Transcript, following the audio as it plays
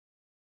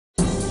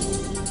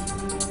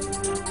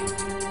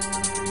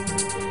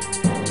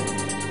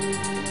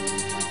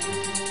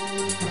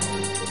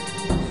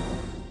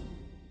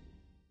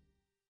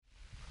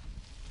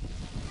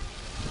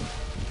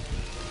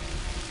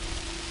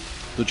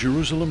The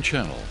Jerusalem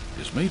Channel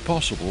is made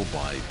possible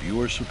by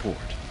viewer support.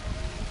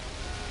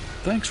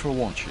 Thanks for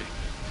watching.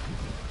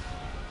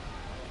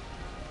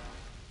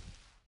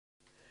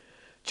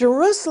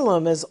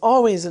 Jerusalem is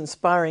always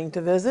inspiring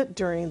to visit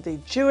during the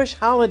Jewish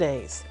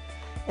holidays,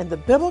 and the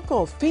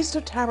biblical Feast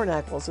of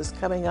Tabernacles is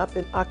coming up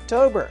in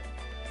October.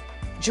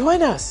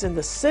 Join us in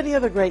the city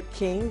of the great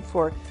King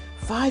for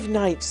 5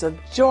 nights of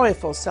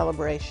joyful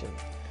celebration.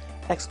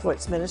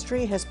 Exploits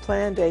Ministry has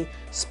planned a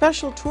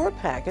special tour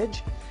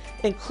package,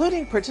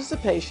 including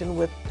participation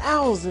with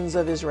thousands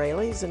of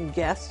Israelis and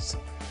guests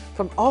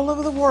from all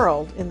over the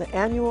world in the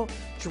annual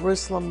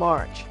Jerusalem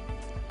March.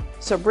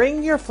 So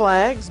bring your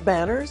flags,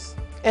 banners,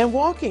 and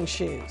walking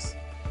shoes.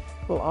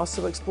 We'll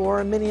also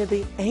explore many of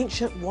the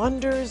ancient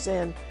wonders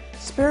and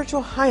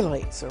spiritual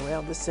highlights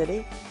around the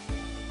city,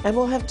 and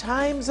we'll have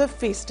times of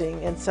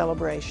feasting and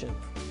celebration.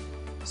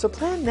 So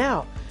plan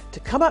now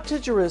to come up to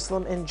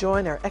Jerusalem and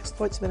join our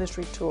Exploits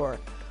Ministry tour,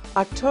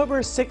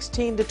 October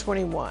 16 to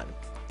 21.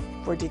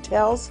 For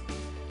details,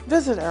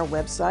 visit our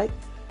website,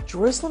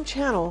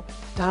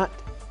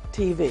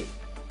 jerusalemchannel.tv.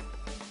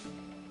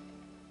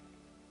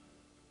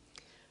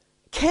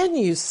 Can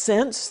you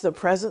sense the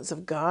presence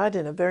of God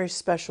in a very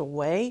special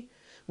way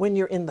when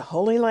you're in the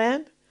Holy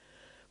Land?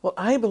 Well,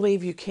 I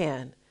believe you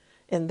can,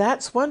 and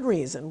that's one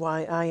reason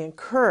why I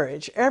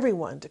encourage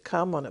everyone to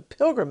come on a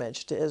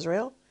pilgrimage to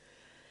Israel.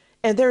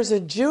 And there's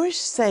a Jewish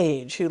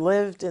sage who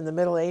lived in the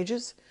Middle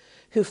Ages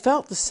who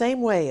felt the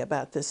same way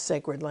about this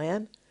sacred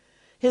land.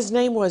 His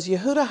name was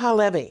Yehuda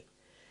HaLevi.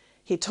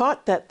 He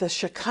taught that the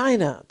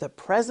Shekinah, the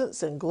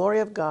presence and glory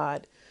of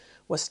God,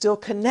 was still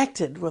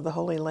connected with the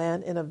Holy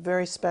Land in a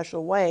very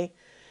special way,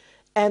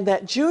 and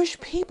that Jewish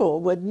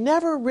people would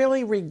never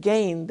really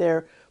regain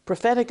their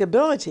prophetic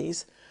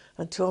abilities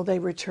until they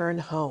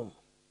returned home.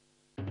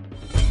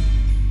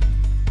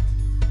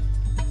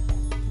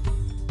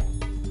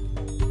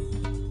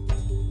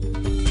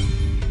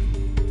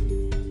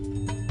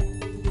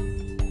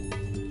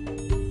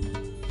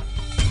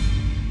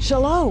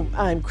 Shalom,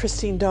 I'm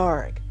Christine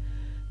Darg,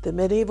 the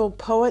medieval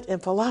poet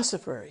and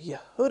philosopher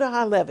Yehuda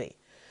HaLevi,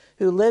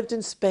 who lived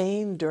in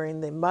Spain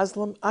during the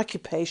Muslim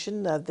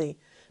occupation of the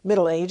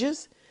Middle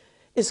Ages,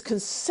 is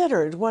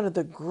considered one of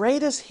the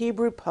greatest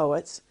Hebrew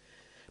poets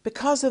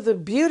because of the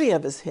beauty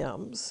of his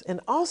hymns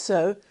and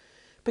also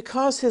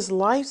because his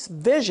life's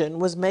vision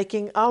was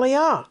making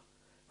Aliyah,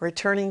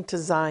 returning to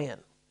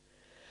Zion.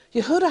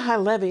 Yehuda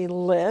HaLevi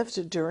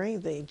lived during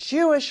the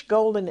Jewish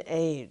Golden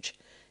Age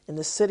in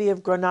the city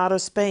of Granada,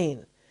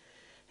 Spain,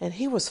 and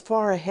he was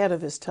far ahead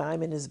of his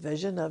time in his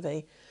vision of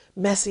a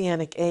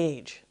Messianic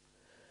age.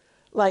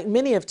 Like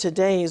many of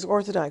today's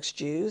Orthodox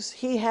Jews,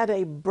 he had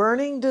a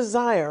burning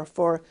desire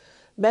for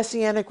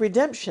Messianic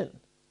redemption.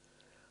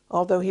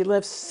 Although he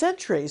lived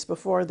centuries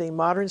before the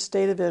modern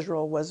state of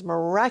Israel was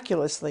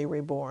miraculously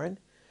reborn,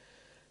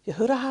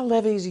 Yehuda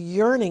HaLevi's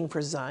yearning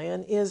for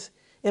Zion is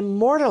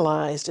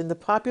immortalized in the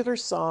popular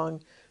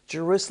song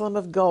Jerusalem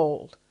of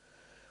Gold,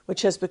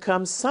 which has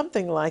become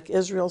something like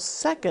Israel's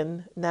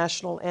second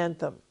national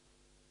anthem.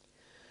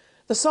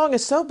 The song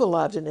is so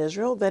beloved in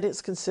Israel that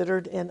it's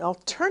considered an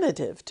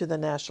alternative to the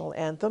national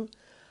anthem,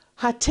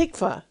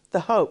 Hatikva, the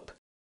Hope.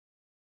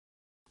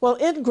 Well,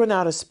 in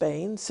Granada,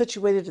 Spain,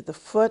 situated at the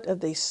foot of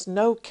the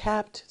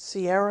snow-capped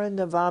Sierra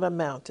Nevada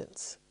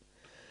mountains,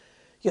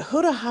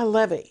 Yehuda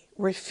HaLevi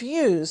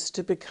refused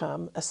to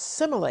become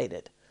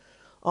assimilated,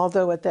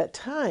 although at that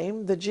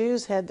time the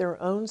Jews had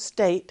their own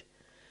state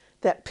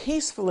that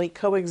peacefully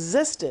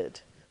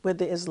coexisted with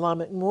the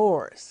Islamic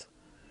Moors.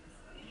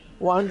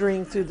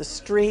 Wandering through the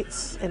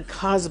streets and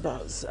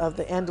cosmos of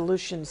the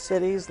Andalusian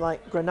cities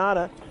like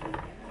Granada,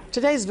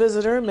 today's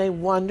visitor may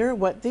wonder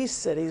what these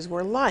cities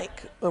were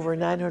like over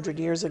 900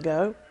 years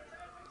ago,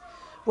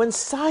 when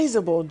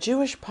sizable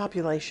Jewish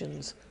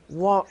populations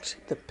walked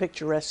the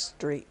picturesque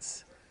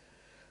streets.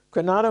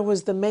 Granada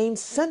was the main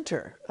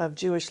center of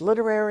Jewish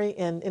literary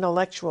and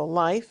intellectual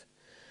life,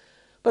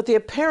 but the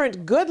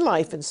apparent good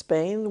life in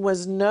Spain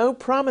was no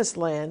promised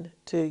land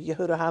to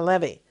Yehuda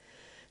HaLevi,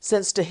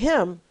 since to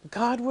him,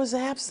 God was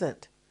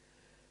absent.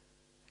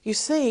 You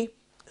see,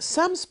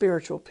 some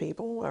spiritual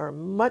people are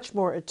much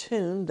more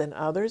attuned than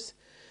others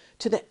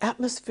to the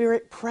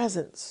atmospheric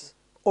presence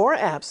or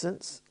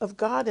absence of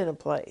God in a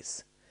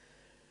place.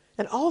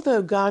 And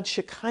although God's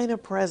Shekinah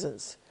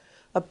presence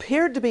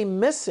appeared to be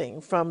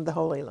missing from the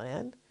Holy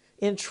Land,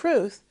 in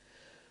truth,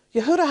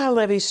 Yehuda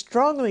HaLevi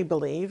strongly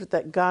believed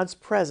that God's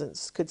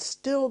presence could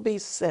still be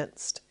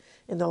sensed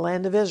in the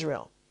land of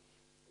Israel.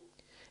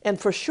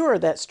 And for sure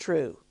that's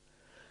true.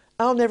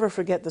 I'll never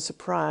forget the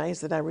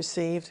surprise that I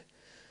received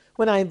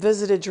when I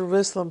visited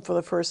Jerusalem for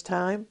the first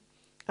time.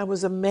 I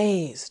was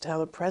amazed how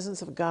the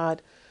presence of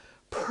God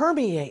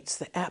permeates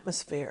the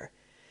atmosphere,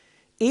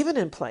 even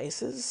in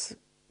places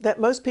that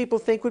most people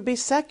think would be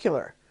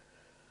secular.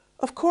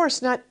 Of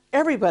course, not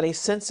everybody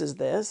senses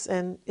this,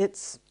 and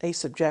it's a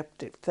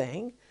subjective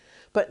thing,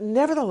 but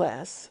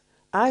nevertheless,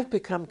 I've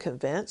become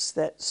convinced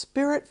that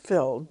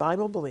Spirit-filled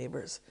Bible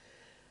believers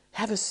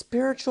have a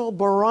spiritual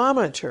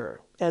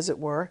barometer, as it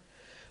were,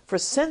 for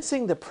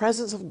sensing the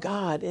presence of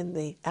God in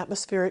the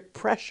atmospheric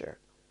pressure.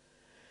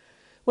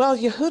 Well,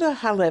 Yehuda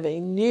Halevi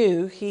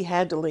knew he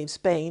had to leave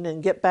Spain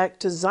and get back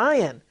to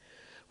Zion,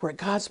 where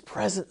God's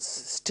presence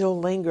still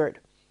lingered.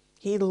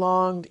 He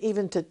longed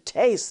even to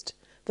taste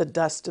the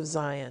dust of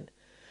Zion.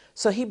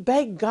 So he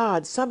begged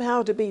God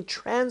somehow to be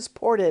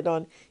transported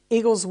on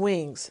eagle's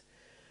wings,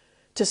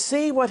 to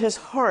see what his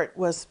heart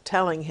was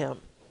telling him.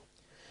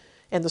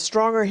 And the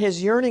stronger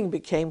his yearning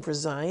became for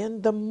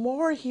Zion, the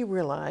more he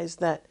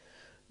realized that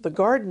the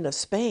Garden of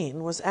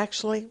Spain was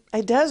actually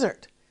a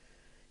desert.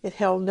 It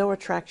held no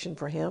attraction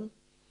for him.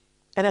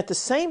 And at the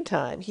same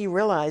time, he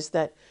realized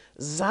that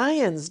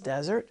Zion's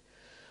desert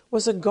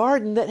was a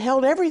garden that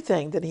held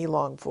everything that he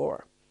longed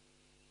for.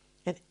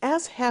 And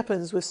as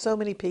happens with so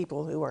many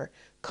people who are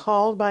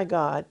called by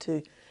God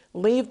to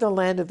leave the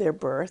land of their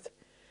birth,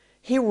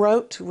 he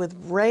wrote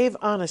with brave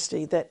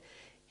honesty that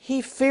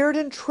he feared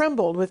and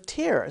trembled with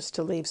tears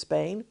to leave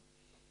Spain,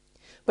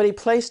 but he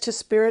placed his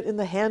spirit in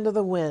the hand of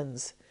the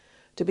winds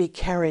to be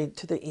carried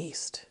to the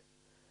east.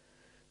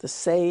 The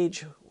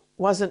sage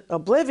wasn't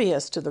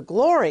oblivious to the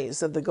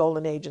glories of the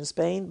Golden Age in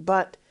Spain,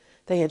 but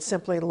they had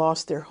simply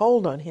lost their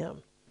hold on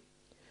him.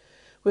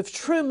 With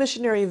true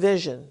missionary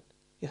vision,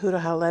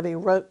 Yehuda Halevi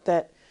wrote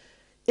that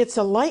it's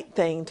a light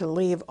thing to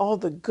leave all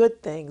the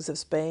good things of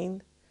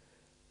Spain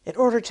in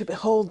order to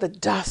behold the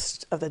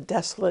dust of the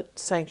desolate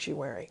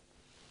sanctuary.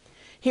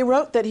 He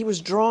wrote that he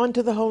was drawn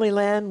to the Holy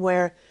Land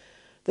where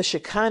the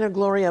Shekinah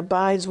glory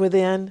abides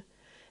within,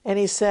 and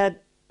he said,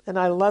 and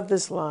I love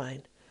this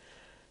line,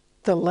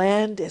 the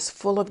land is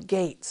full of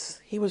gates.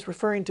 He was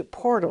referring to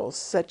portals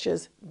such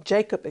as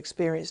Jacob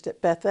experienced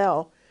at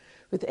Bethel,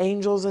 with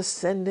angels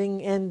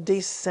ascending and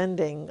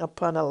descending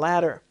upon a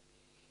ladder.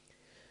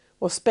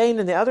 Well, Spain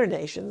and the other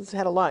nations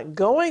had a lot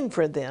going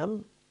for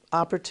them,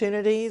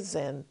 opportunities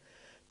and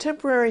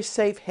temporary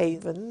safe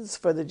havens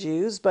for the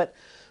Jews, but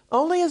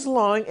only as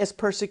long as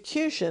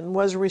persecution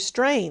was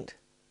restrained.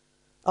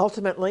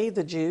 Ultimately,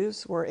 the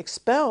Jews were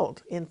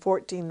expelled in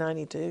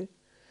 1492.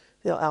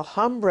 The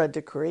Alhambra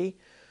decree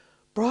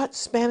brought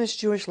Spanish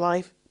Jewish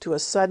life to a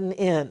sudden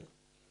end.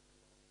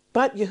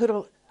 But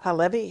Yehuda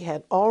Halevi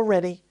had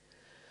already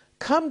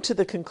come to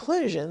the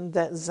conclusion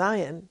that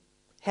Zion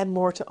had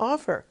more to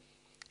offer.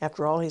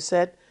 After all, he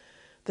said,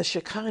 the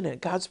Shekinah,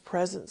 God's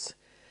presence,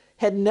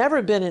 had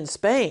never been in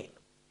Spain.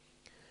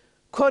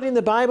 Quoting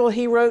the Bible,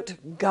 he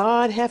wrote,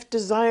 God hath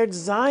desired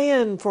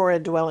Zion for a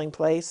dwelling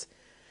place,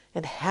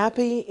 and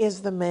happy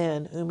is the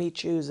man whom he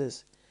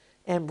chooses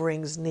and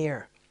brings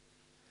near.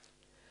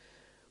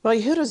 Well,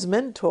 Yehuda's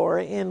mentor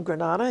in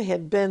Granada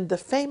had been the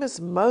famous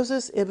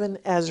Moses ibn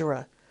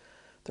Ezra,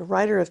 the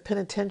writer of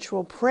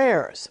penitential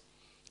prayers.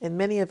 And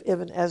many of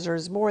Ibn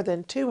Ezra's more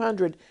than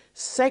 200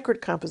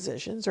 sacred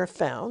compositions are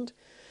found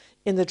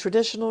in the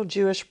traditional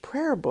Jewish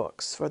prayer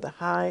books for the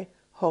high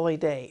holy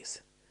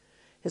days.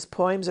 His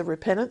poems of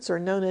repentance are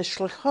known as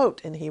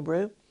shlichot in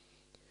Hebrew.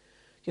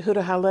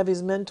 Yehuda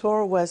Halevi's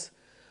mentor was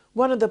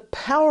one of the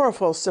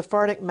powerful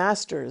Sephardic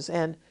masters,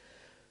 and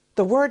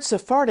the word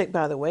Sephardic,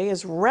 by the way,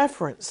 is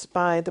referenced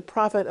by the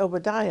prophet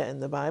Obadiah in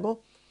the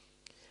Bible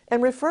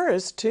and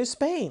refers to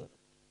Spain.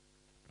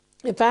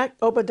 In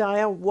fact,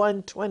 Obadiah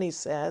 1:20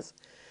 says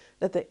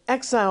that the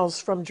exiles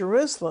from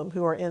Jerusalem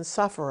who are in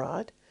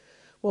Sepharad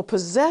will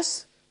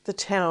possess the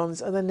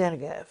towns of the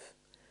Negev.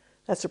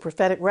 That's a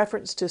prophetic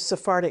reference to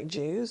Sephardic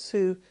Jews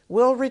who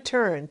will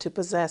return to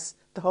possess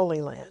the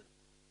Holy Land.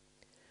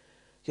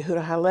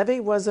 Yehuda Halevi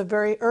was a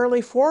very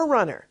early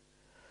forerunner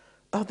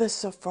of the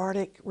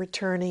Sephardic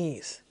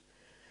returnees.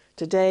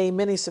 Today,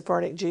 many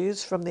Sephardic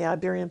Jews from the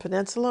Iberian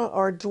Peninsula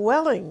are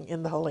dwelling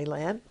in the Holy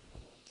Land,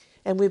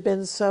 and we've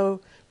been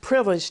so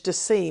privileged to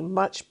see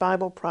much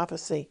Bible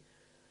prophecy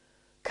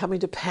coming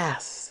to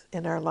pass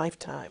in our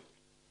lifetime.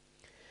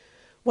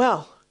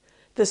 Well,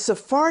 the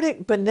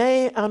Sephardic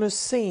B'nai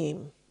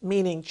Anusim,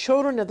 meaning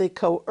children of the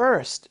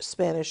coerced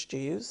Spanish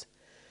Jews,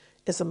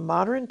 is a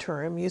modern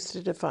term used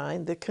to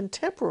define the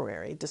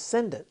contemporary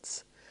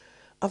descendants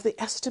of the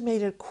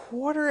estimated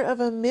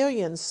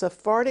 250,000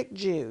 Sephardic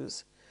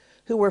Jews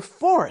who were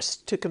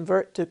forced to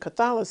convert to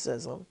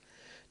Catholicism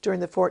during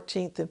the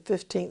 14th and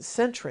 15th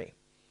century.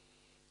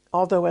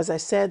 Although, as I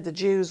said, the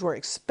Jews were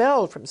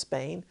expelled from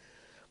Spain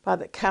by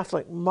the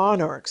Catholic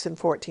monarchs in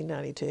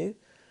 1492,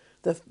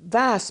 the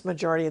vast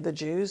majority of the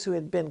Jews who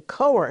had been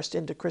coerced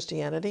into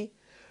Christianity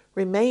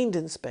remained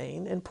in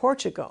Spain and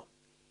Portugal.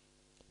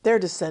 Their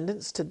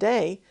descendants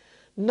today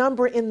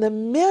number in the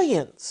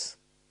millions.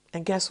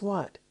 And guess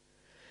what?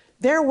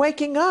 They're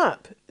waking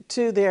up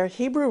to their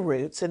Hebrew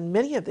roots, and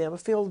many of them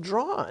feel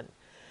drawn,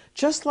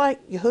 just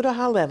like Yehuda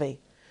Halevi,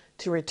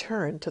 to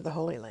return to the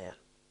Holy Land.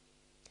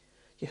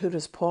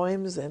 Yehuda's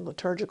poems and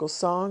liturgical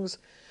songs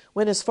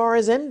went as far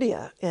as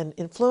India and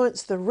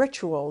influenced the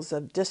rituals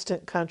of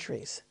distant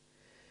countries.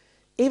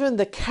 Even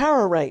the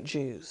Karaite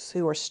Jews,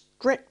 who were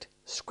strict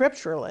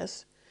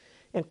scripturalists,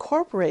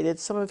 incorporated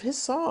some of his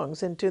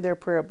songs into their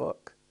prayer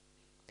book.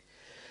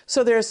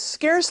 So there's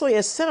scarcely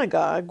a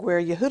synagogue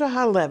where Yehuda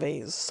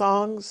Halevi's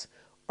songs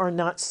are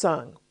not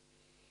sung.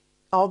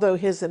 Although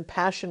his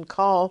impassioned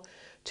call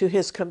to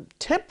his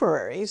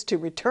contemporaries to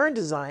return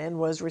to Zion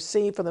was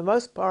received for the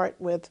most part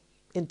with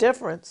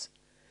indifference,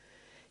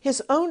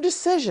 his own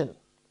decision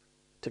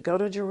to go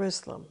to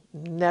Jerusalem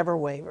never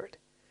wavered.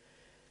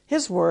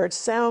 His words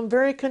sound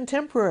very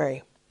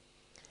contemporary.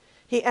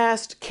 He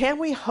asked, "Can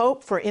we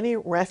hope for any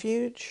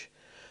refuge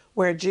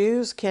where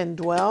Jews can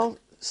dwell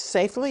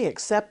safely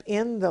except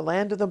in the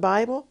land of the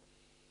Bible?"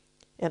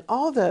 And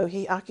although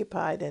he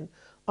occupied an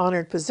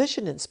honored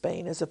position in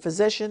Spain as a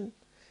physician,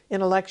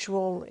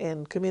 intellectual,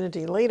 and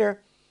community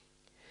leader,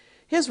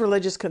 his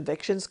religious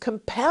convictions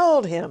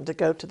compelled him to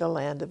go to the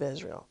land of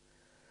Israel.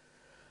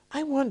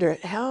 I wonder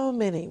how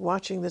many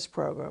watching this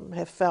program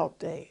have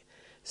felt a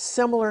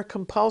similar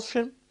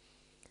compulsion.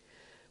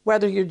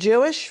 Whether you're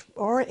Jewish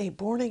or a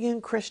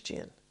born-again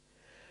Christian,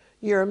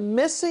 you're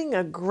missing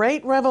a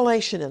great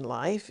revelation in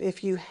life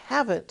if you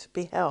haven't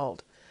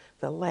beheld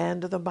the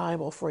land of the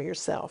Bible for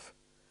yourself.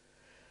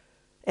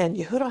 And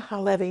Yehuda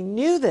Halevi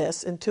knew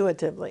this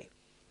intuitively.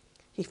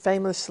 He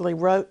famously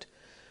wrote,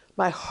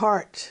 "My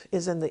heart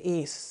is in the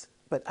east,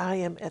 but I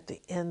am at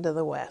the end of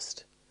the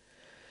west."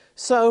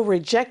 So,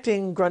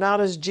 rejecting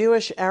Granada's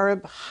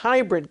Jewish-Arab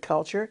hybrid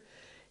culture,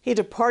 he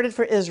departed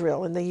for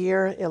Israel in the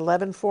year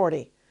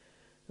 1140,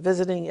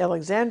 visiting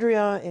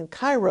Alexandria and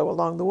Cairo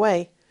along the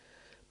way,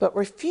 but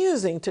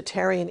refusing to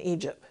tarry in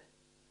Egypt.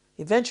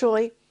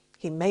 Eventually,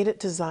 he made it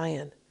to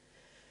Zion.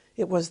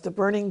 It was the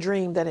burning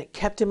dream that had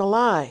kept him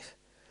alive.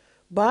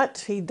 But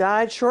he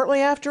died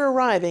shortly after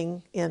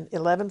arriving in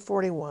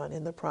 1141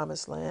 in the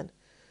Promised Land,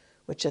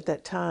 which at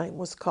that time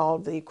was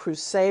called the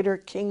Crusader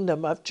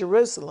Kingdom of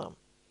Jerusalem.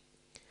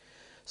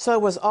 So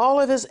was all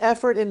of his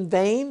effort in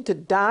vain to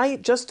die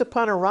just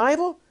upon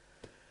arrival?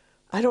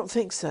 I don't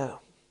think so.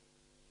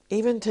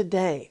 Even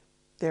today,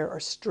 there are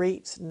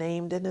streets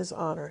named in his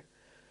honor,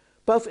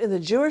 both in the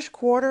Jewish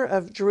quarter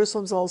of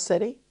Jerusalem's Old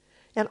City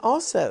and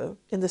also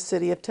in the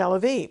city of Tel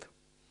Aviv.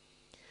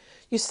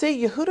 You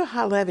see, Yehuda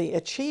Halevi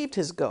achieved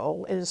his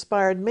goal and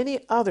inspired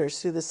many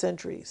others through the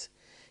centuries.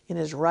 In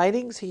his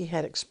writings, he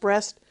had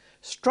expressed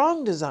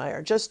strong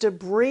desire just to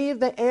breathe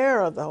the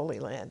air of the Holy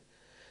Land,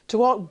 to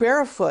walk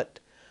barefoot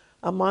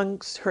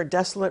amongst her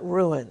desolate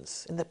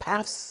ruins, in the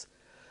paths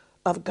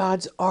of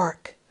God's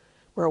ark,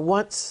 where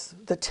once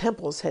the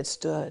temples had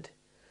stood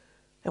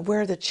and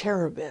where the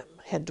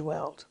cherubim had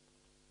dwelt.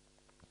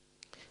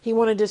 He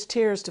wanted his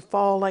tears to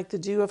fall like the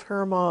dew of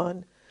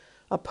Hermon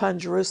upon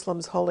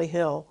Jerusalem's holy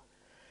hill.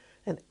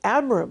 And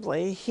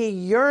admirably, he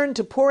yearned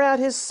to pour out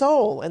his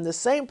soul in the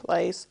same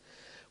place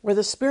where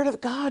the Spirit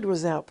of God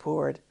was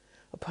outpoured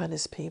upon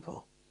his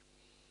people.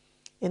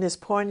 In his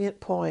poignant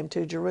poem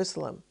to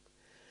Jerusalem,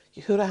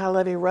 Yehuda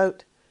Halevi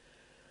wrote,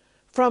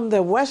 "From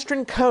the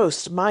western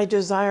coast my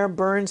desire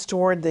burns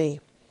toward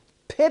thee.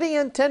 Pity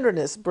and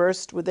tenderness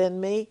burst within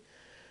me,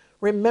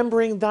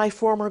 remembering thy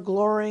former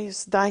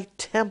glories, thy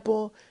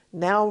temple,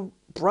 now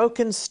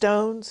broken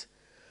stones.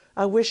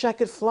 I wish I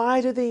could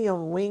fly to thee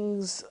on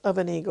wings of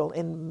an eagle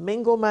and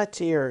mingle my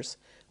tears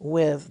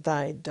with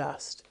thy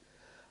dust.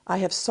 I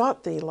have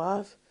sought thee,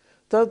 love,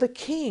 though the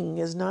king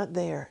is not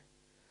there.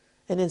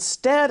 And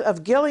instead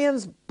of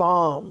Gilead's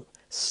balm,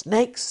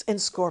 snakes and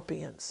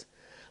scorpions,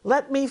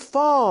 let me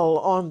fall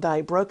on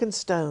thy broken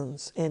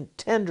stones and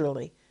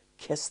tenderly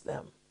kiss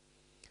them.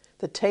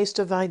 The taste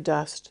of thy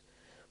dust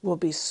will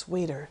be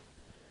sweeter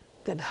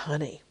than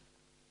honey."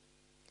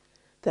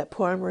 That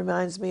poem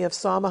reminds me of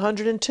Psalm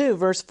 102,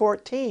 verse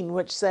 14,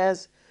 which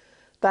says,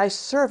 "Thy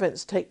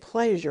servants take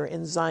pleasure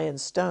in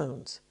Zion's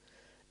stones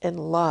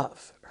and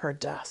love her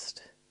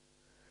dust."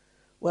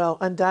 Well,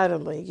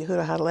 undoubtedly,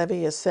 Yehuda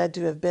Halevi is said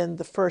to have been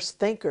the first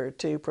thinker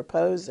to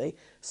propose a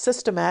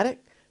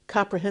systematic,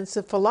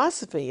 comprehensive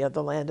philosophy of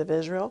the land of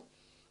Israel.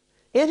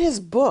 In his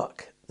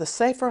book, the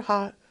Sefer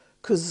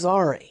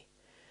HaKuzari,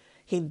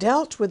 he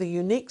dealt with the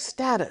unique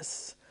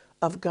status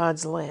of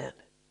God's land.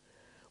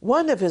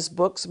 One of his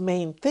book's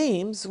main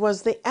themes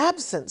was the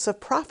absence of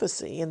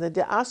prophecy in the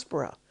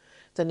diaspora,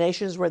 the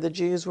nations where the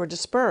Jews were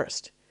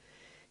dispersed.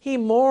 He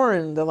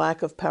mourned the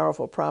lack of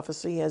powerful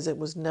prophecy as it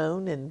was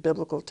known in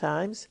biblical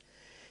times.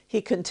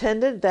 He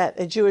contended that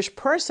a Jewish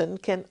person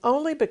can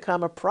only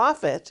become a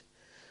prophet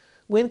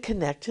when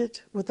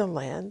connected with the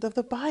land of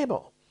the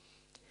Bible.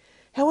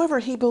 However,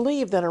 he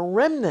believed that a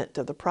remnant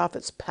of the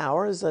prophet's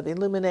powers of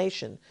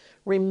illumination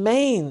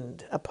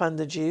remained upon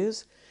the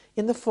Jews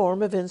in the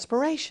form of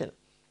inspiration.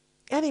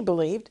 And he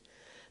believed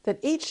that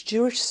each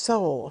Jewish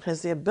soul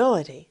has the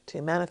ability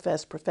to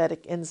manifest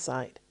prophetic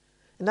insight.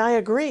 And I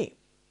agree.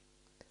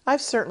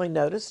 I've certainly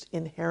noticed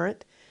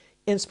inherent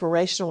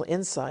inspirational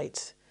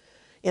insights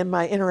in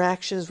my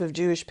interactions with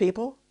Jewish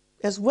people,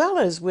 as well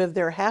as with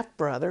their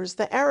half-brothers,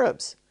 the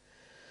Arabs.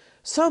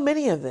 So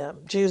many of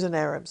them, Jews and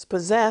Arabs,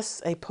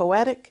 possess a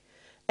poetic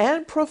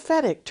and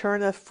prophetic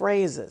turn of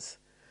phrases.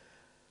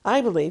 I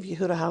believe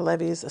Yehuda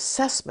Halevi's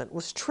assessment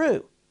was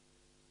true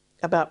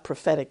about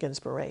prophetic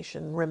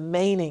inspiration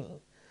remaining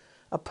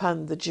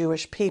upon the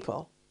Jewish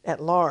people at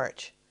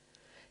large.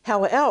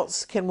 How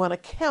else can one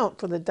account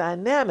for the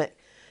dynamic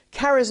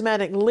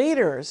charismatic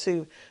leaders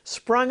who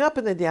sprung up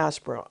in the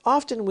diaspora,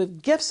 often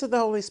with gifts of the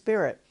Holy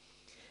Spirit,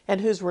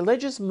 and whose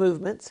religious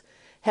movements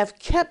have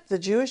kept the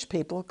Jewish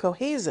people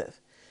cohesive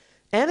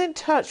and in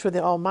touch with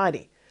the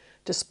Almighty,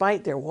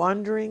 despite their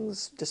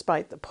wanderings,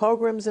 despite the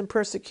pogroms and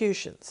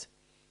persecutions.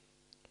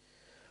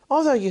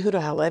 Although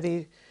Yehuda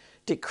Halevi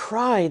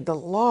decried the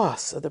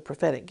loss of the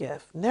prophetic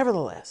gift,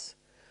 nevertheless,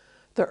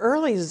 the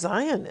early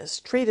Zionists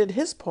treated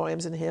his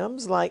poems and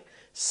hymns like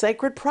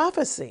sacred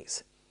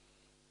prophecies.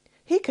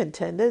 He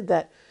contended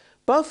that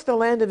both the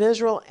land of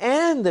Israel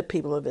and the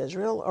people of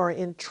Israel are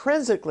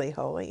intrinsically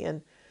holy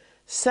and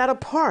set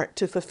apart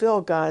to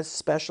fulfill God's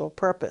special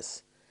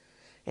purpose.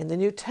 And the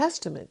New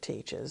Testament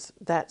teaches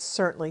that's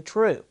certainly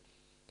true.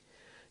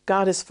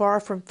 God is far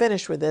from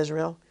finished with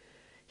Israel.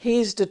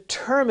 He's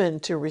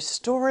determined to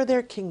restore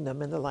their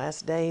kingdom in the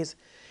last days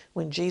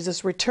when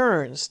Jesus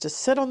returns to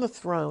sit on the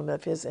throne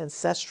of his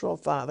ancestral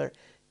father,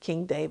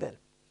 King David.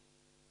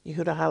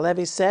 Yehuda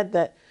Halevi said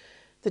that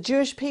the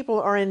Jewish people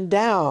are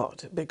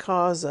endowed,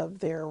 because of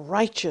their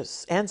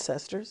righteous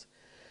ancestors,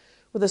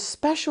 with a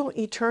special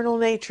eternal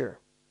nature,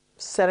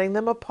 setting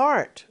them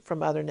apart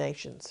from other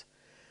nations.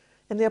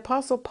 And the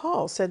Apostle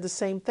Paul said the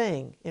same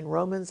thing in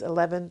Romans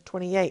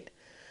 11:28,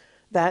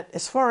 that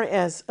as far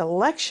as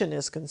election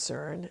is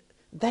concerned,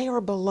 they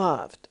are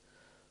beloved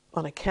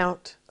on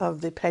account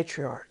of the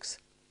patriarchs.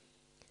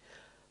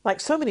 Like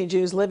so many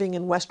Jews living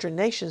in Western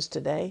nations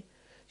today,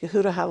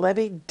 Yehuda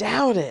Halevi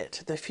doubted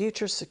the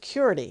future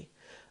security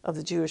of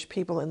the Jewish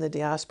people in the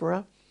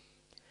diaspora.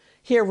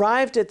 He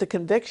arrived at the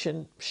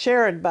conviction,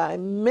 shared by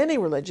many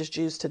religious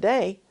Jews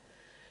today,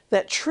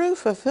 that true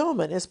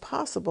fulfillment is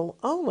possible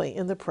only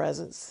in the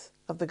presence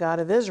of the God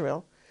of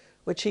Israel,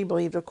 which he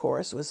believed, of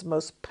course, was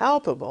most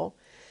palpable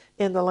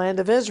in the land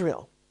of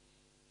Israel.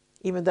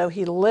 Even though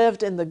he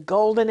lived in the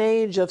golden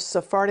age of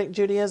Sephardic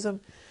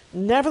Judaism,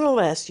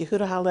 nevertheless,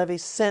 Yehuda Halevi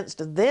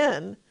sensed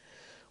then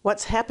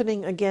what's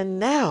happening again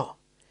now.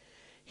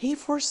 He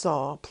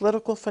foresaw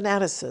political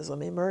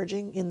fanaticism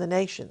emerging in the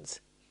nations,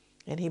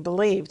 and he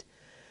believed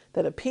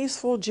that a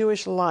peaceful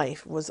Jewish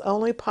life was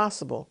only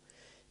possible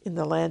in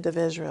the land of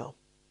Israel.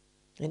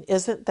 And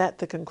isn't that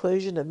the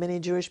conclusion of many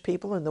Jewish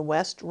people in the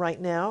West right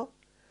now?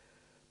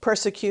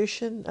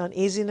 Persecution,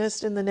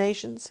 uneasiness in the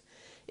nations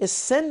is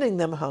sending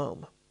them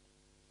home.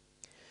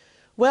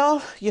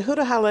 Well,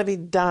 Yehuda Halevi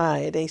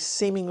died a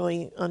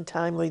seemingly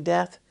untimely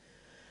death,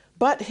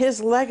 but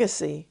his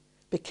legacy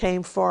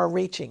became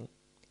far-reaching.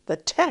 The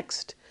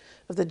text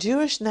of the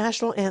Jewish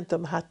national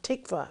anthem,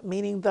 Hatikva,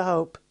 meaning the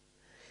hope,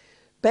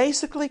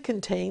 basically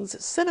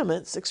contains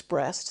sentiments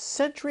expressed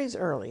centuries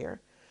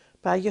earlier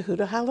by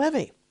Yehuda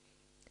Halevi.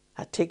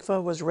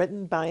 Hatikva was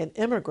written by an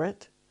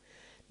immigrant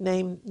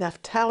named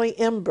Naphtali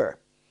Ember,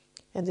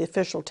 and the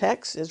official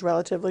text is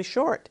relatively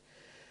short.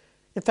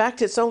 In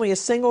fact, it's only a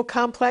single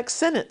complex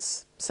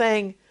sentence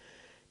saying,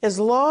 as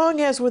long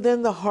as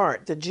within the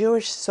heart the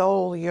Jewish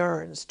soul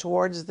yearns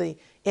towards the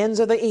ends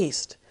of the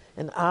east,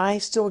 and eye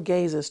still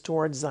gazes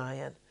towards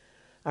Zion,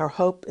 our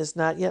hope is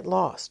not yet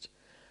lost.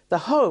 The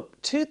hope,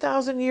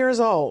 2,000 years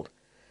old,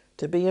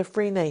 to be a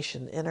free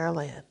nation in our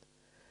land,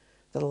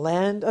 the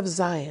land of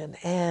Zion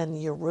and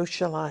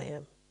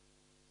Yerushalayim,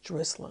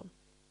 Jerusalem.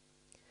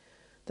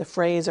 The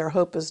phrase, our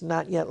hope is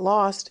not yet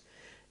lost,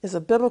 is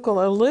a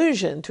biblical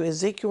allusion to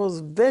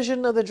Ezekiel's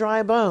vision of the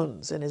dry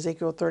bones in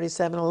Ezekiel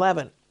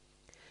 37:11,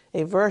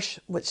 a verse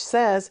which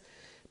says,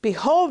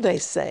 behold, they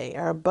say,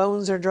 our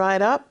bones are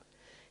dried up,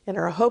 and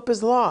our hope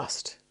is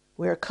lost.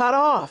 We are cut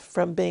off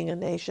from being a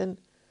nation,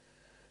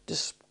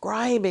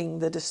 describing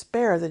the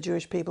despair of the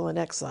Jewish people in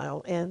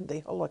exile and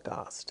the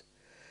Holocaust.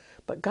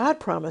 But God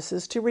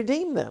promises to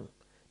redeem them,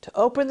 to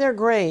open their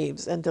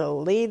graves, and to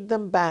lead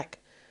them back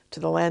to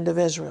the land of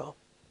Israel.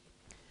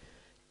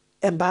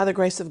 And by the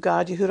grace of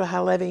God, Yehuda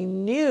Halevi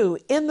knew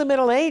in the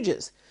Middle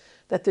Ages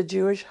that the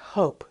Jewish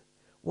hope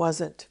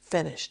wasn't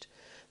finished,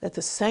 that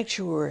the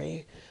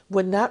sanctuary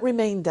would not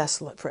remain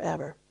desolate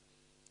forever.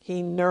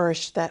 He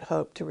nourished that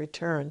hope to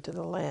return to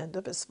the land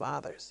of his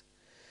fathers,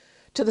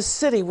 to the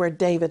city where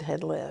David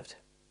had lived.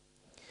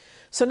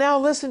 So now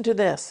listen to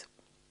this.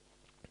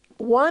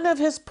 One of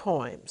his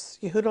poems,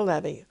 Yehuda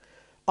Halevi,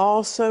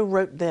 also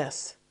wrote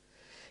this.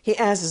 He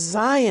asked,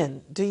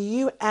 Zion, do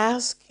you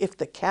ask if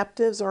the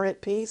captives are at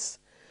peace?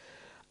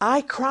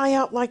 I cry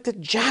out like the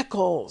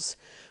jackals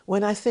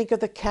when I think of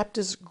the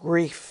captives'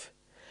 grief.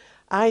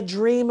 I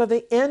dream of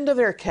the end of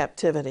their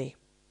captivity.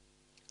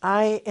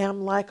 I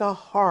am like a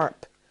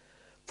harp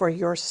for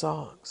your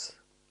songs.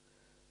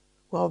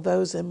 Well,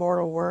 those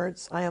immortal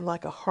words, I am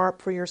like a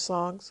harp for your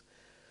songs,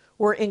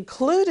 were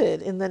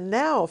included in the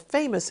now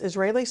famous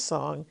Israeli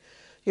song,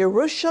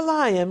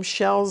 Yerushalayim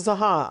Shel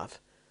Zahav,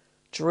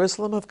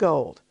 Jerusalem of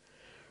Gold,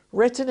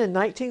 written in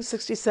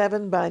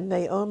 1967 by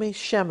Naomi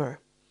Shemer.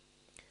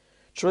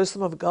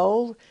 Jerusalem of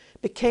Gold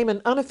became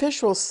an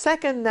unofficial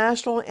second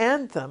national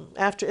anthem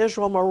after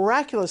Israel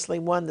miraculously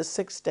won the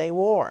Six-Day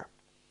War.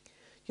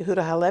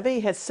 Yehuda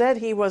Halevi had said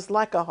he was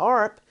like a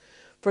harp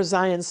for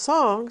Zion's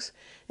songs,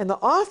 and the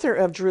author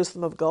of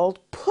Jerusalem of Gold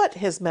put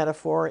his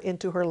metaphor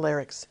into her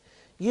lyrics.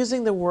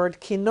 using the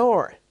word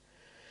kinor.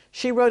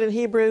 She wrote in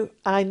Hebrew,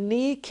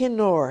 Ani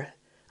kinor,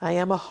 I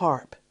am a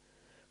harp,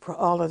 for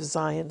all of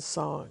Zion's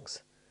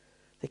songs.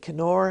 The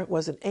kinor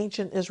was an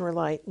ancient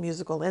Israelite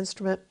musical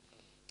instrument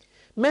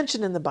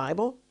mentioned in the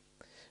Bible,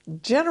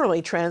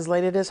 generally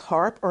translated as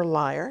harp or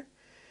lyre.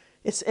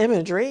 Its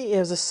imagery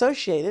is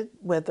associated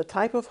with the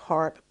type of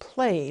harp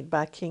played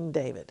by King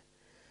David.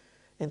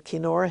 And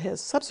kinor has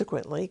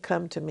subsequently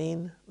come to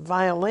mean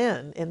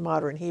violin in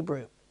modern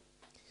Hebrew.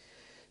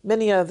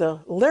 Many of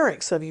the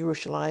lyrics of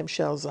Yerushalayim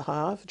Shel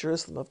Zahav,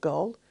 Jerusalem of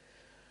Gold,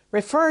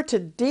 refer to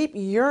deep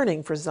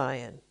yearning for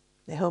Zion.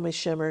 Naomi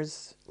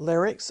Shemer's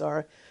lyrics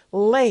are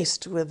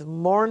laced with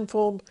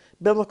mournful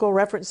biblical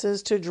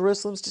references to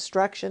Jerusalem's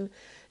destruction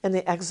and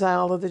the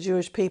exile of the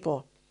Jewish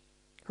people.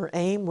 Her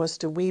aim was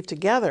to weave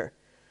together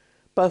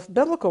both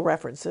biblical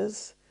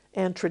references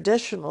and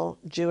traditional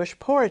Jewish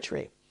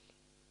poetry.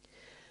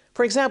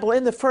 For example,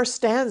 in the first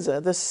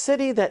stanza, the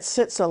city that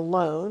sits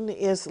alone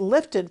is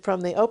lifted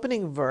from the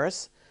opening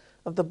verse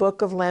of the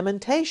book of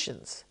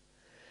Lamentations.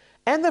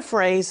 And the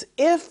phrase,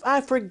 if I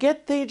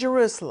forget thee,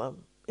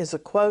 Jerusalem, is a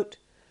quote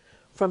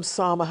from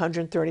Psalm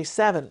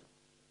 137.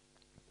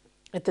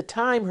 At the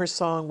time her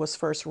song was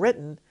first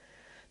written,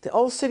 the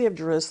old city of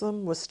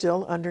Jerusalem was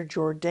still under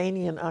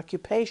Jordanian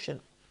occupation.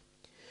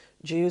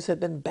 Jews had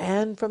been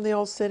banned from the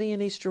old city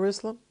in East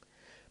Jerusalem,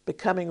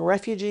 becoming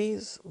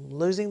refugees,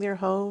 losing their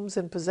homes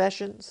and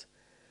possessions,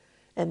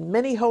 and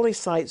many holy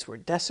sites were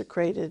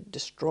desecrated,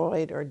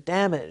 destroyed, or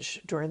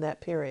damaged during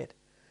that period.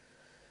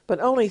 But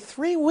only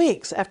 3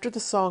 weeks after the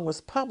song was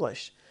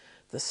published,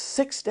 the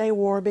Six-Day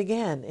War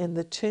began, and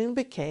the tune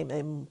became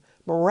a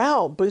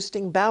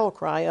morale-boosting battle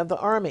cry of the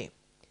army.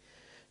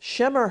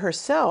 Shemer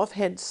herself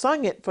had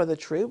sung it for the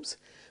troops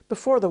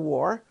before the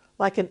war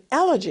like an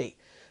elegy,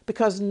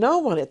 because no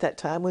one at that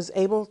time was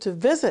able to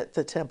visit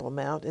the Temple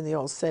Mount in the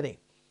Old City.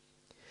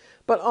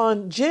 But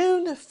on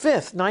June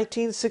 5th,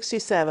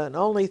 1967,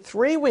 only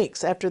 3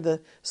 weeks after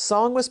the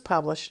song was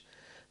published,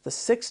 the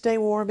Six-Day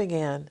War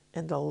began,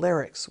 and the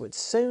lyrics would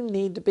soon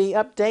need to be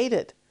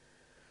updated.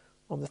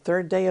 On the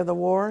third day of the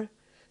war,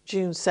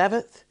 June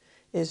 7th,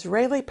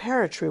 Israeli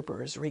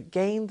paratroopers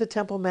regained the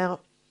Temple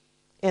Mount,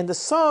 and the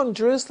song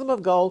Jerusalem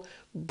of Gold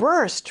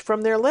burst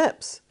from their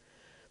lips.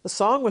 The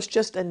song was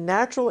just a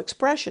natural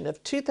expression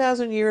of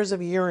 2,000 years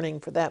of yearning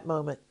for that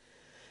moment.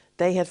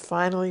 They had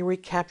finally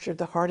recaptured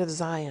the heart of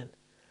Zion.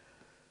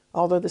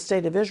 Although the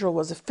State of Israel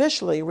was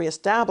officially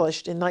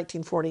reestablished in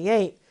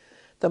 1948,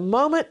 the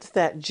moment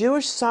that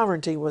Jewish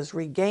sovereignty was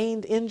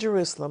regained in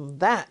Jerusalem,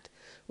 that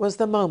was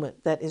the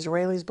moment that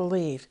Israelis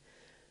believed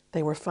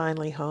they were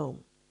finally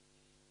home.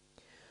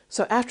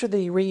 So after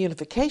the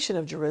reunification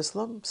of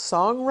Jerusalem,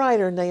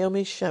 songwriter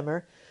Naomi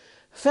Shemer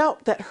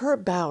felt that her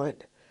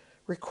ballad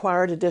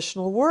required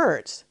additional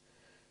words.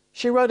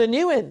 She wrote a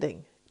new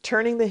ending,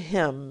 turning the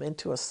hymn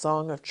into a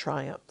song of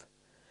triumph.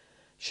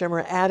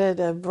 Shemer added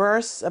a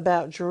verse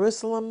about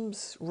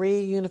Jerusalem's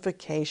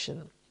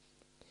reunification.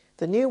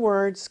 The new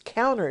words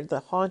countered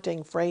the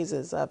haunting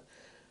phrases of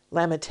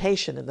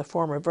lamentation in the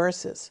former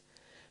verses.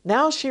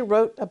 Now she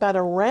wrote about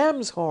a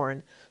ram's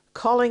horn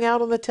calling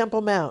out on the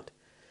Temple Mount,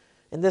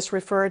 and this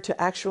referred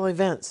to actual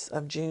events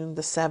of June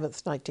the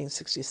 7th,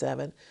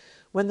 1967,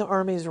 when the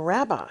army's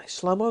rabbi,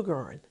 Shlomo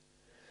Goren,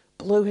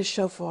 blew his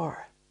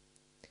shofar.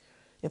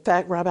 In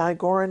fact, Rabbi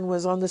Goren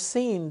was on the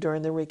scene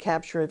during the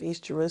recapture of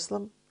East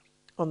Jerusalem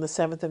on the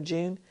 7th of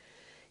June.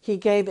 He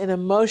gave an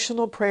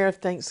emotional prayer of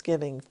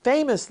thanksgiving,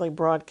 famously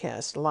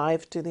broadcast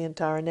live to the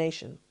entire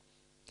nation.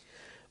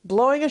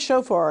 Blowing a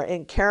shofar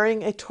and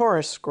carrying a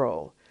Torah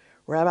scroll,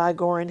 Rabbi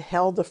Goren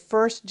held the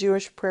first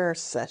Jewish prayer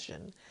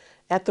session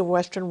at the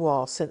Western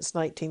Wall since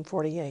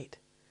 1948.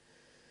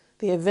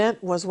 The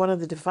event was one of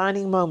the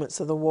defining moments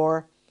of the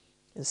war,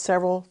 and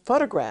several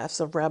photographs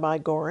of Rabbi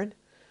Goren,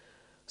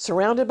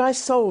 surrounded by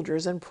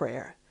soldiers in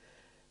prayer,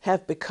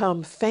 have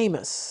become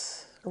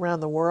famous around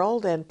the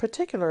world and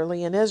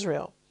particularly in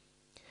Israel.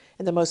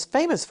 And the most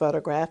famous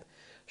photograph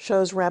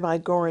shows Rabbi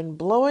Goren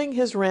blowing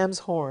his ram's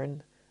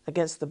horn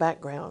against the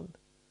background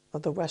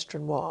of the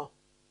Western Wall.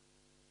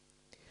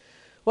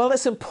 Well,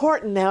 it's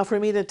important now for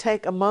me to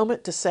take a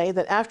moment to say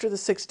that after the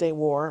Six-Day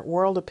War,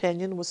 world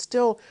opinion was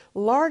still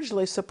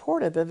largely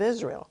supportive of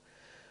Israel.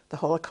 The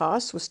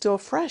Holocaust was still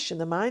fresh in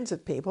the minds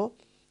of people,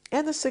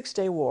 and the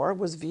Six-Day War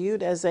was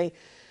viewed as a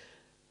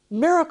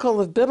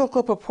miracle of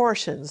biblical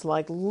proportions,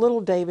 like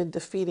little David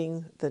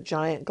defeating the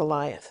giant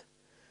Goliath.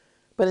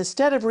 But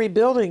instead of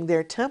rebuilding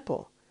their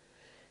temple,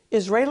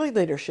 Israeli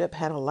leadership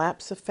had a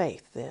lapse of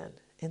faith then,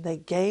 and they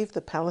gave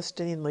the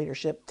Palestinian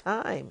leadership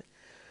time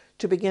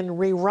to begin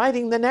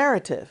rewriting the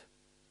narrative,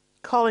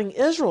 calling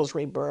Israel's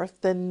rebirth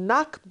the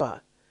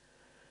Nakba,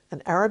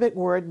 an Arabic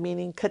word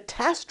meaning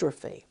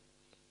catastrophe.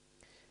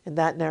 And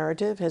that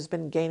narrative has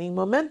been gaining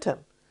momentum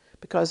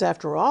because,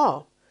 after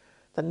all,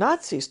 the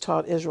Nazis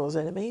taught Israel's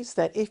enemies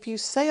that if you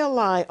say a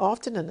lie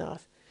often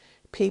enough,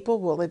 people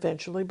will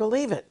eventually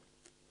believe it.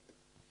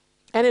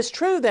 And it's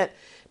true that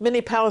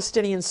many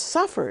Palestinians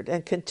suffered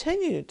and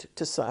continued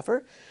to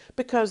suffer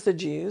because the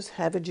Jews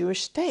have a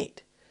Jewish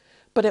state.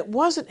 But it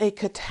wasn't a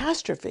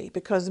catastrophe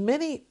because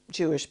many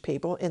Jewish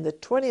people in the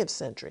 20th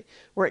century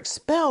were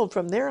expelled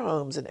from their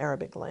homes in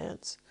Arabic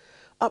lands,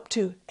 up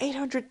to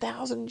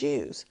 800,000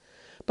 Jews.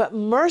 But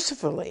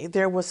mercifully,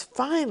 there was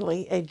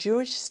finally a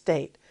Jewish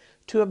state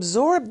to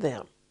absorb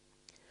them.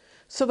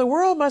 So the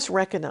world must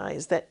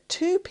recognize that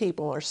two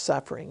people are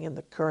suffering in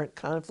the current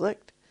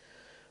conflict,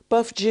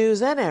 both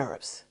Jews and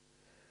Arabs.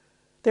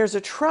 There's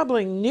a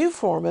troubling new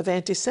form of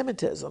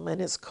anti-Semitism,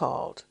 and it's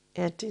called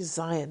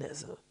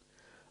anti-Zionism,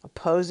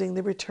 opposing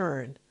the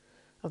return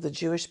of the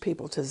Jewish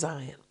people to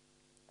Zion.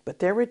 But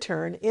their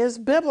return is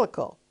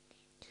biblical.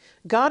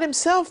 God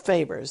himself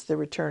favors the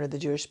return of the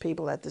Jewish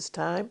people at this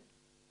time.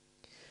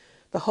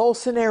 The whole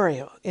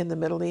scenario in the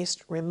Middle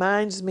East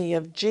reminds me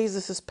of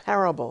Jesus'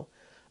 parable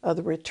of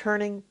the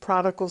returning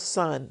prodigal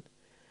son.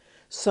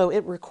 So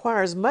it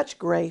requires much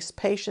grace,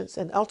 patience,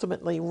 and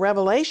ultimately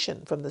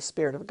revelation from the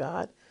Spirit of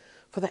God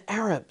for the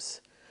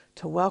Arabs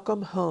to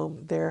welcome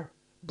home their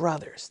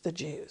brothers, the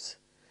Jews.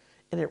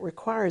 And it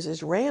requires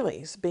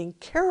Israelis being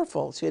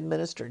careful to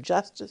administer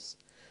justice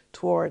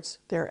towards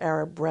their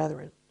Arab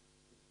brethren.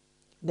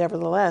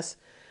 Nevertheless,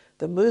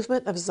 the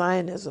movement of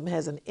Zionism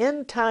has an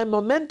end-time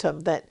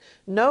momentum that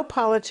no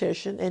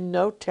politician and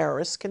no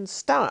terrorist can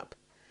stop.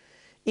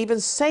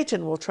 Even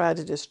Satan will try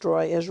to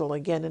destroy Israel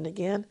again and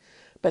again,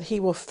 but he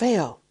will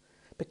fail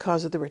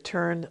because of the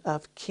return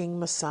of King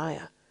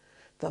Messiah,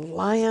 the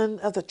Lion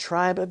of the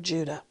tribe of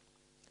Judah,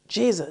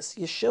 Jesus,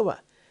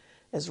 Yeshua.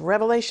 As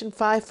Revelation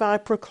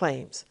 5:5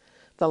 proclaims,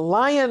 the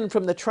Lion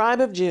from the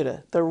tribe of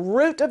Judah, the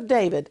root of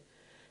David,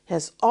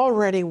 has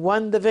already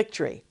won the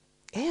victory,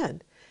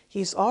 and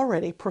he's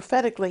already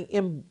prophetically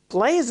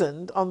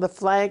emblazoned on the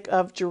flag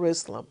of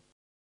Jerusalem.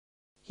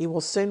 He will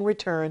soon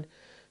return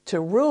to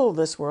rule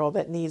this world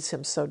that needs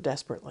him so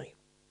desperately.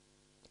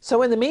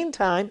 So in the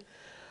meantime,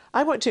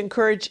 I want to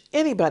encourage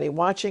anybody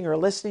watching or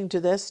listening to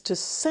this to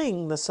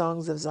sing the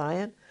songs of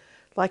Zion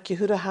like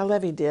Yehuda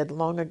Halevi did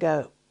long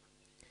ago.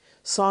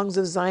 Songs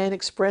of Zion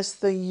express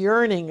the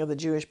yearning of the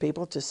Jewish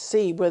people to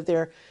see with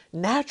their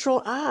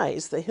natural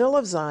eyes the hill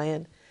of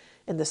Zion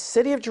and the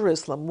city of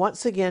Jerusalem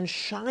once again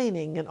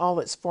shining in all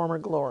its former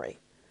glory.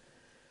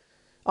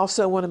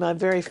 Also, one of my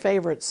very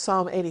favorites,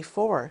 Psalm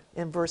 84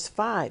 in verse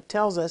 5,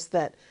 tells us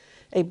that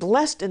a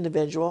blessed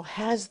individual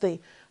has the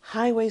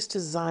highways to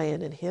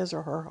Zion in his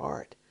or her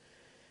heart.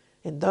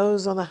 And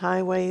those on the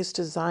highways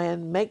to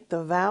Zion make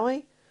the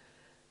valley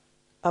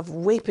of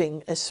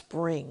weeping a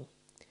spring.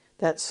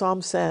 That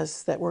psalm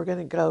says that we're going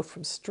to go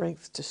from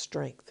strength to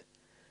strength.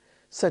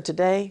 So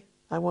today,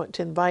 I want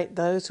to invite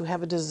those who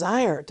have a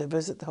desire to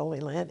visit the Holy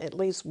Land at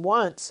least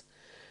once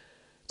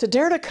to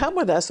dare to come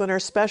with us on our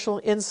special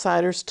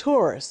Insiders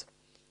Tours.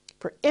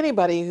 For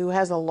anybody who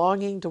has a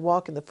longing to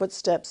walk in the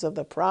footsteps of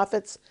the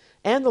prophets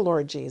and the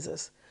Lord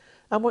Jesus,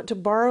 I want to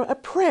borrow a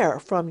prayer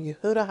from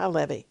Yehuda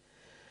Halevi.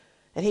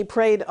 And he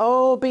prayed,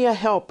 "Oh, be a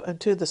help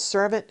unto the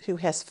servant who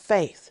has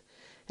faith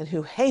and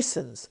who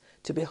hastens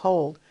to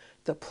behold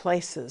the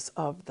places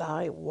of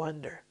thy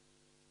wonder."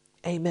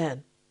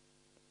 Amen.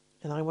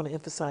 And I want to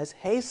emphasize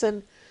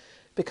hasten,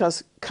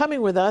 because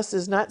coming with us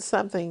is not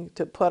something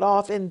to put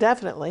off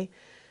indefinitely.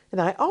 And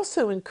I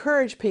also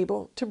encourage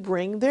people to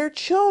bring their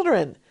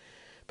children,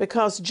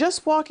 because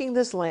just walking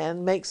this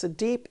land makes a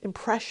deep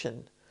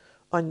impression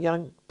on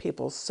young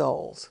people's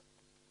souls.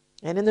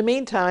 And in the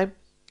meantime,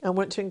 I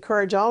want to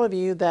encourage all of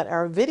you that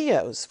our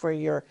videos for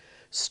your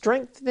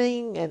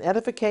strengthening and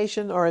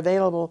edification are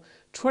available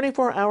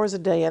 24 hours a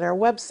day at our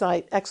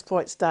website,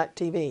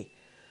 exploits.tv.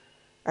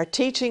 Our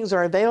teachings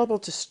are available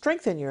to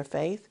strengthen your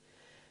faith,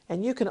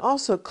 and you can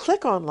also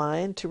click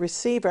online to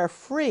receive our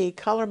free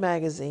color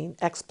magazine,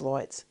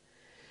 Exploits,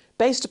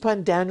 based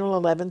upon Daniel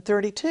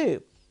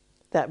 11:32.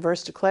 That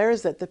verse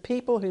declares that the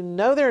people who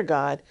know their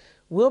God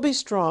will be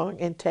strong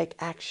and take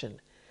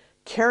action,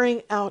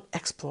 carrying out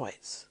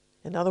exploits.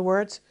 In other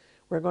words,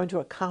 we're going to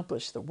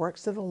accomplish the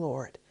works of the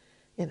Lord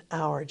in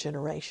our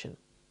generation.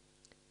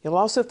 You'll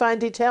also find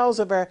details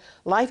of our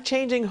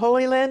life-changing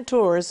Holy Land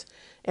tours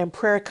and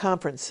prayer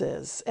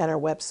conferences at our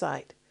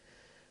website.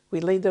 We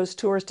lead those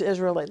tours to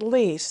Israel at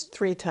least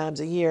 3 times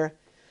a year,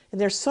 and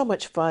they're so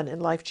much fun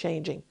and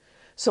life-changing.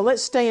 So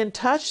let's stay in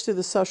touch through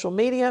the social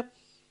media,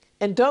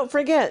 and don't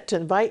forget to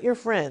invite your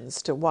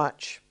friends to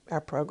watch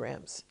our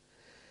programs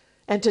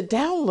and to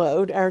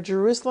download our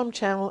Jerusalem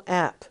Channel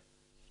app.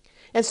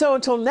 And so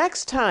until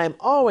next time,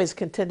 always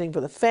contending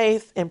for the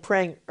faith and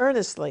praying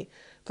earnestly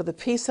for the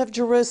peace of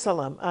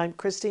Jerusalem, I'm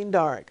Christine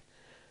Darg.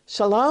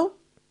 Shalom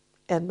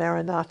and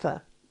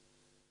Maranatha.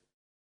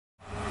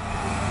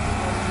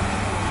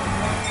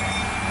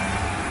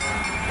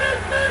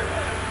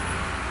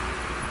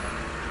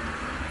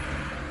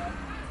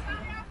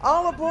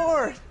 All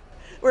aboard!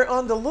 We're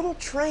on the little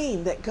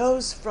train that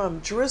goes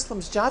from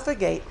Jerusalem's Jaffa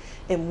Gate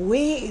and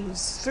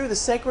weaves through the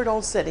sacred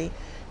old city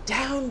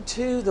down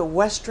to the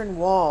Western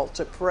Wall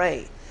to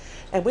pray.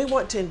 And we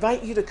want to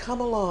invite you to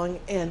come along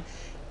and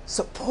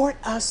support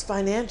us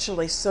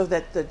financially so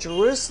that the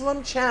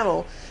Jerusalem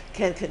Channel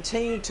can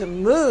continue to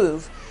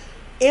move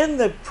in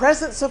the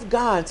presence of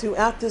God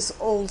throughout this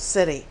old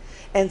city.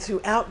 and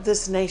throughout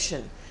this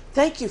nation.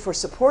 Thank you for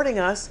supporting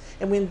us,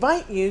 and we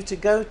invite you to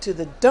go to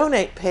the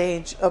donate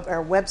page of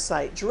our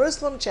website,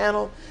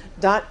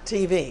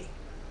 JerusalemChannel.tv.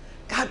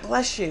 God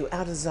bless you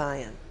out of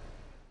Zion.